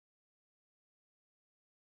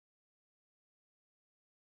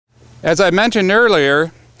As I mentioned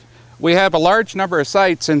earlier, we have a large number of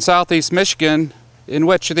sites in southeast Michigan in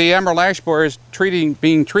which the emerald ash borer is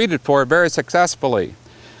being treated for very successfully.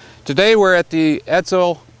 Today we're at the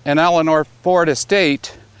Edsel and Eleanor Ford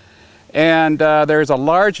estate, and there's a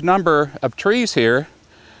large number of trees here,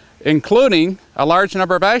 including a large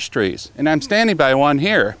number of ash trees, and I'm standing by one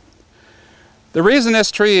here. The reason this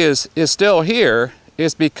tree is still here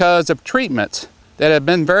is because of treatments that have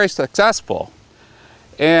been very successful.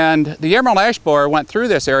 And the emerald ash borer went through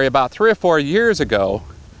this area about 3 or 4 years ago,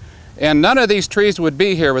 and none of these trees would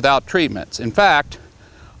be here without treatments. In fact,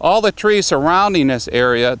 all the trees surrounding this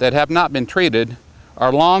area that have not been treated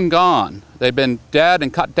are long gone. They've been dead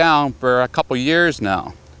and cut down for a couple years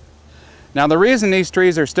now. Now, the reason these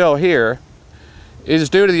trees are still here is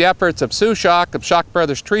due to the efforts of Sue Schock of Schock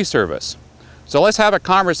Brothers Tree Service. So let's have a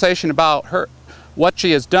conversation about what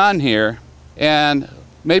she has done here, and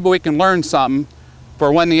maybe we can learn something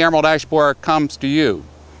for when the emerald ash borer comes to you.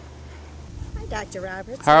 Hi, Dr.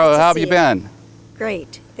 Roberts. How have you been?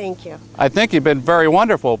 Great, thank you. I think you've been very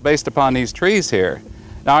wonderful based upon these trees here.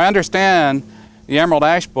 Now, I understand the emerald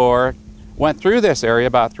ash borer went through this area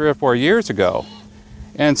about 3 or 4 years ago.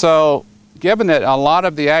 And so, given that a lot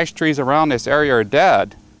of the ash trees around this area are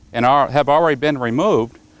dead and have already been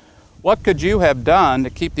removed, what could you have done to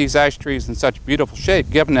keep these ash trees in such beautiful shape,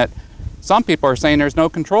 given that some people are saying there's no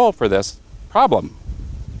control for this problem?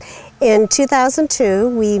 In 2002,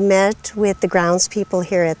 we met with the groundspeople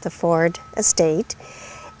here at the Ford estate,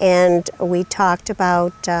 and we talked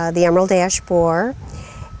about the emerald ash borer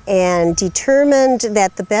and determined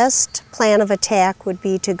that the best plan of attack would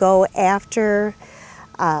be to go after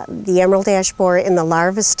the emerald ash borer in the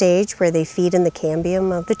larva stage, where they feed in the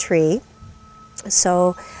cambium of the tree.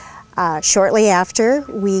 So shortly after,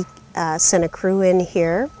 we sent a crew in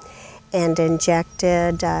here and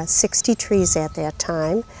injected 60 trees at that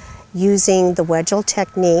time, using the wedgel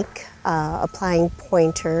technique, applying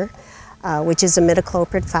pointer, which is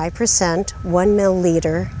Imidacloprid 5%, 1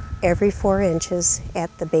 milliliter every 4 inches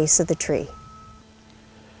at the base of the tree.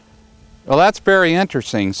 Well, that's very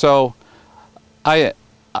interesting. So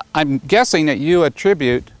I'm guessing that you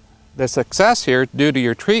attribute the success here due to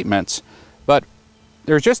your treatments, but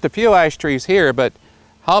there's just a few ash trees here, but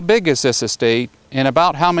how big is this estate, and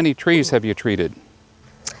about how many trees have you treated?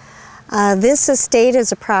 This estate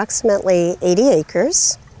is approximately 80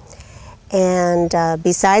 acres, and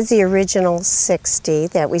besides the original 60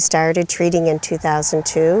 that we started treating in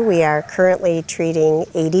 2002, we are currently treating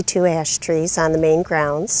 82 ash trees on the main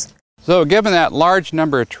grounds. So given that large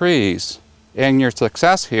number of trees and your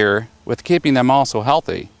success here with keeping them also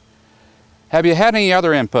healthy, have you had any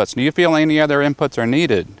other inputs? Do you feel any other inputs are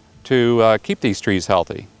needed to keep these trees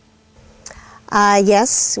healthy?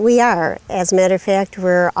 Yes, we are. As a matter of fact,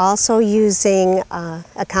 we're also using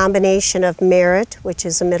a combination of merit, which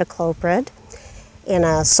is imidacloprid, in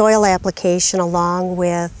a soil application along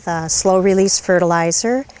with slow-release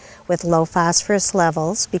fertilizer with low phosphorus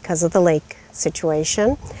levels because of the lake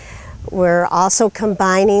situation. We're also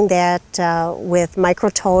combining that with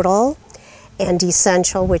micrototal and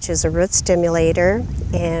essential, which is a root stimulator,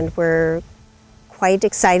 and we're quite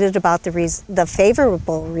excited about the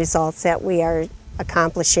favorable results that we are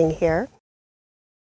accomplishing here.